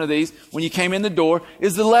received one of these when you came in the door,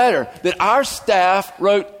 is the letter that our staff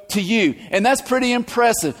wrote to you. And that's pretty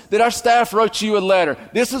impressive that our staff wrote you a letter.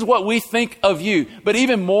 This is what we think of you. But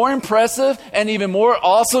even more impressive and even more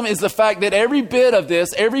awesome is the fact that every bit of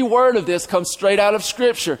this, every word of this comes straight out of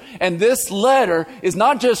Scripture. And this letter is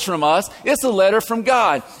not just from us, it's a letter from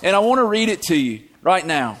God. And I want to read it to you right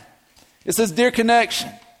now. It says, Dear Connection,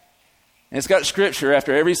 and it's got Scripture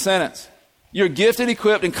after every sentence. You're gifted,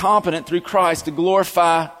 equipped, and competent through Christ to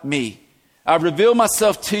glorify me. I've revealed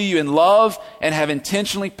myself to you in love and have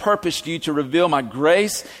intentionally purposed you to reveal my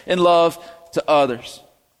grace and love to others.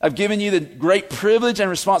 I've given you the great privilege and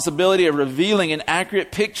responsibility of revealing an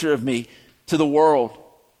accurate picture of me to the world.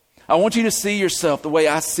 I want you to see yourself the way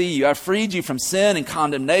I see you. I freed you from sin and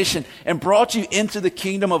condemnation and brought you into the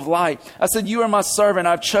kingdom of light. I said, you are my servant.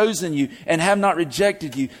 I've chosen you and have not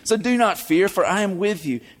rejected you. So do not fear, for I am with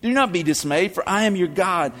you. Do not be dismayed, for I am your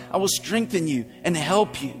God. I will strengthen you and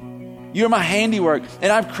help you. You are my handiwork, and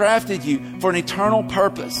I've crafted you for an eternal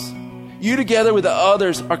purpose. You together with the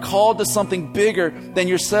others are called to something bigger than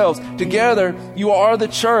yourselves. Together, you are the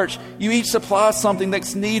church. You each supply something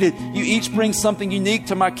that's needed. You each bring something unique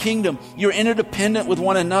to my kingdom. You're interdependent with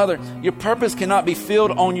one another. Your purpose cannot be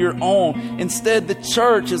filled on your own. Instead, the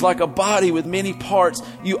church is like a body with many parts.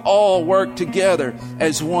 You all work together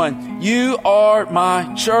as one. You are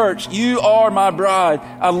my church. You are my bride.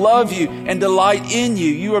 I love you and delight in you.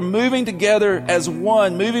 You are moving together as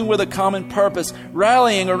one, moving with a common purpose,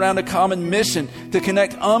 rallying around a common mission to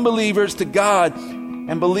connect unbelievers to God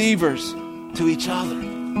and believers to each other.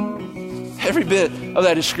 Every bit of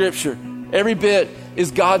that is Scripture. Every bit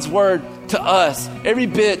is God's word to us. Every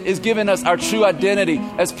bit is giving us our true identity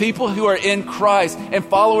as people who are in Christ and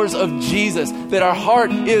followers of Jesus, that our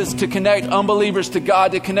heart is to connect unbelievers to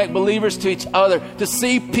God, to connect believers to each other, to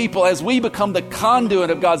see people as we become the conduit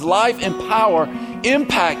of God's life and power,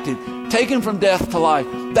 impacted, taken from death to life.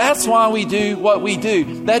 That's why we do what we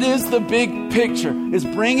do. That is the big picture, is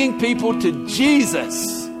bringing people to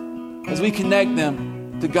Jesus as we connect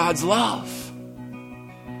them to God's love.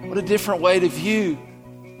 What a different way to view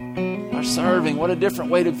our serving. What a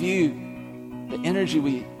different way to view the energy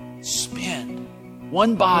we spend.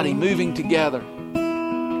 One body moving together.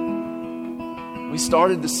 We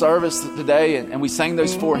started the service today and we sang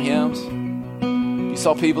those 4 hymns. You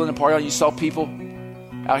saw people in the party. You saw people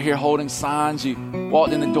out here holding signs. You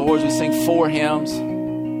walked in the doors. We sang 4 hymns.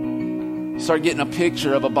 You start getting a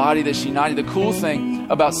picture of a body that's united. The cool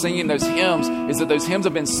thing about singing those hymns is that those hymns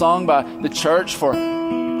have been sung by the church for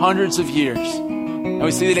hundreds of years. And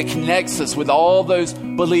we see that it connects us with all those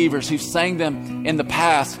believers who sang them in the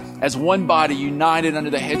past as one body united under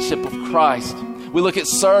the headship of Christ. We look at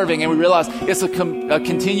serving and we realize it's a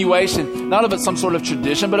continuation, not of some sort of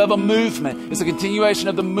tradition, but of a movement. It's a continuation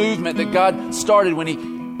of the movement that God started when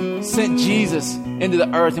He sent Jesus into the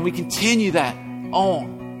earth, and we continue that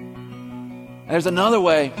on. And there's another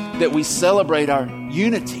way that we celebrate our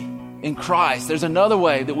unity in Christ. There's another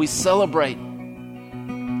way that we celebrate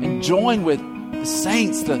and join with the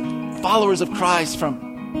saints, the followers of Christ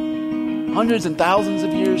from hundreds and thousands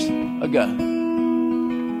of years ago.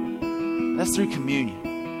 That's through communion.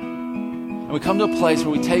 And we come to a place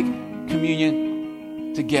where we take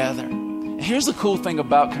communion together. And here's the cool thing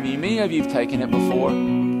about communion. Many of you have taken it before.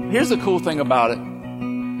 Here's the cool thing about it.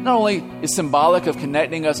 Not only is symbolic of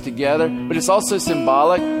connecting us together, but it's also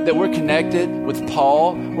symbolic that we're connected with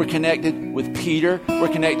Paul, we're connected with Peter, we're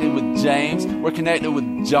connected with James, we're connected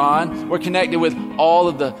with John, we're connected with all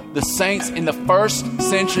of the saints in the first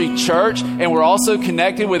century church, and we're also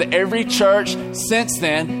connected with every church since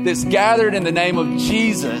then that's gathered in the name of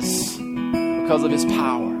Jesus because of His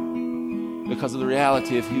power, because of the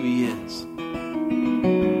reality of who He is.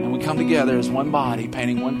 And we come together as one body,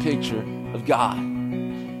 painting one picture of God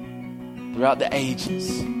throughout the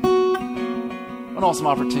ages. What an awesome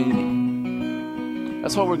opportunity.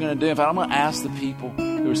 That's what we're going to do. In fact, I'm going to ask the people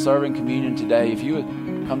who are serving communion today, if you would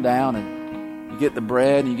come down and you get the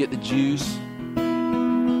bread and you get the juice.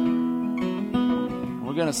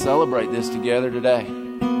 We're going to celebrate this together today.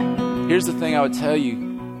 Here's the thing I would tell you.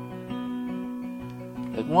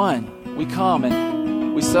 That one, we come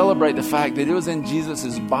and we celebrate the fact that it was in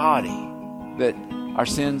Jesus' body that our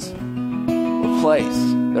sins were placed,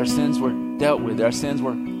 that our sins were dealt with, that our sins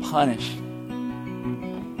were punished.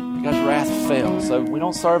 God's wrath fell. So we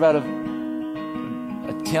don't serve out of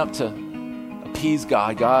attempt to appease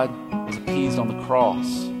God. God was appeased on the cross.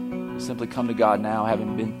 We simply come to God now,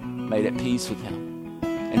 having been made at peace with Him.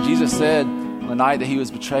 And Jesus said on the night that He was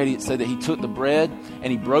betrayed, it said that He took the bread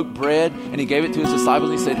and He broke bread and He gave it to His disciples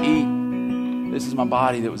and He said, "Eat. This is my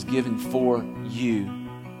body that was given for you."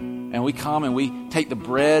 And we come and we take the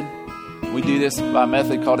bread. We do this by a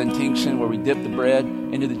method called intinction, where we dip the bread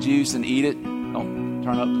into the juice and eat it. Don't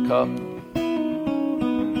turn up the cup.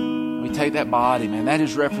 We take that body, man. That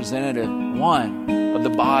is representative, one, of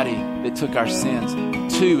the body that took our sins.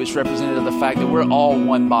 Two, it's representative of the fact that we're all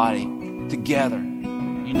one body together,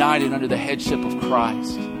 united under the headship of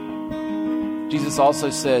Christ. Jesus also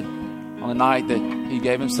said on the night that He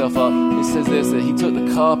gave Himself up, it says this, that He took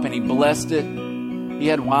the cup and He blessed it. He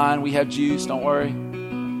had wine, we have juice, don't worry.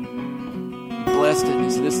 He blessed it and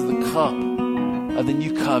He said, "This is the cup of the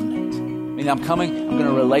new covenant. And I'm going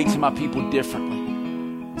to relate to my people differently."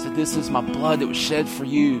 He said, "This is my blood that was shed for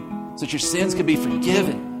you so that your sins could be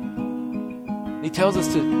forgiven." And He tells us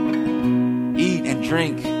to eat and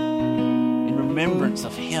drink in remembrance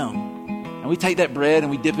of Him. And we take that bread and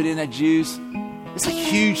we dip it in that juice. It's a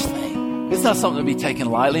huge thing. It's not something to be taken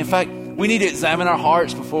lightly. In fact, we need to examine our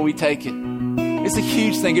hearts before we take it. It's a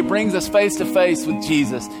huge thing. It brings us face to face with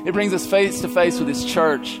Jesus. It brings us face to face with His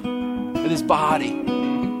church, with His body.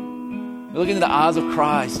 We look into the eyes of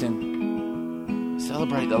Christ and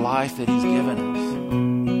celebrate the life that He's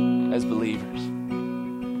given us as believers.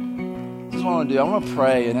 This is what I want to do. I want to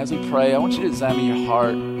pray, and as we pray, I want you to examine your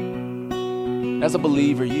heart. As a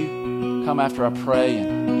believer, you come after I pray,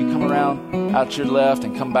 and you come around out your left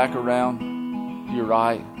and come back around to your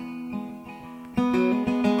right.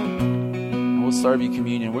 And we'll serve you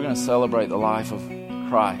communion. We're going to celebrate the life of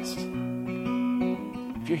Christ.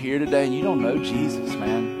 If you're here today and you don't know Jesus,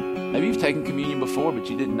 man, maybe you've taken communion before, but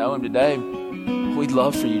you didn't know Him today. We'd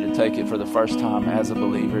love for you to take it for the first time as a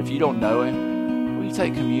believer. If you don't know Him, will you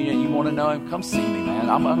take communion? You want to know Him? Come see me, man.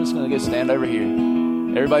 I'm just going to go stand over here.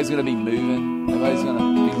 Everybody's going to be moving. Everybody's going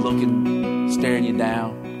to be looking, staring you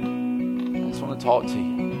down. I just want to talk to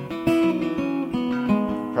you.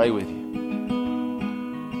 Pray with you.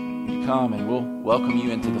 You come and we'll welcome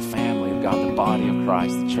you into the family of God, the body of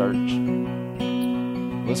Christ, the church.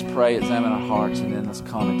 Let's pray, examine our hearts, and then let's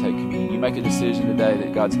come and take communion. You make a decision today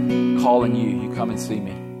that God's calling you. You come and see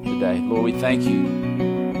me today. Lord, we thank you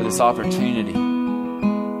for this opportunity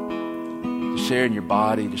to share in your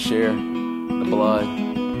body, to share the blood.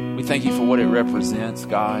 We thank you for what it represents,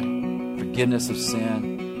 God. Forgiveness of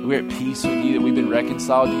sin. We're at peace with you, that we've been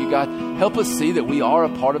reconciled to you, God. Help us see that we are a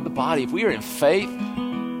part of the body. If we are in faith,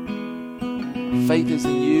 faith is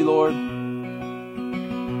in you, Lord.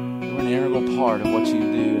 We're an integral part of what you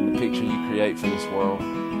do and the picture you create for this world.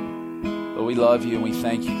 But we love you and we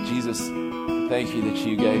thank you. Jesus, thank you that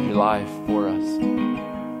you gave your life for us,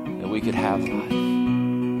 that we could have life.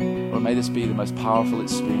 Lord, may this be the most powerful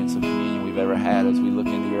experience of communion we've ever had as we look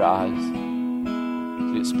into your eyes,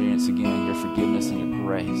 to experience again your forgiveness and your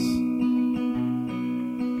grace.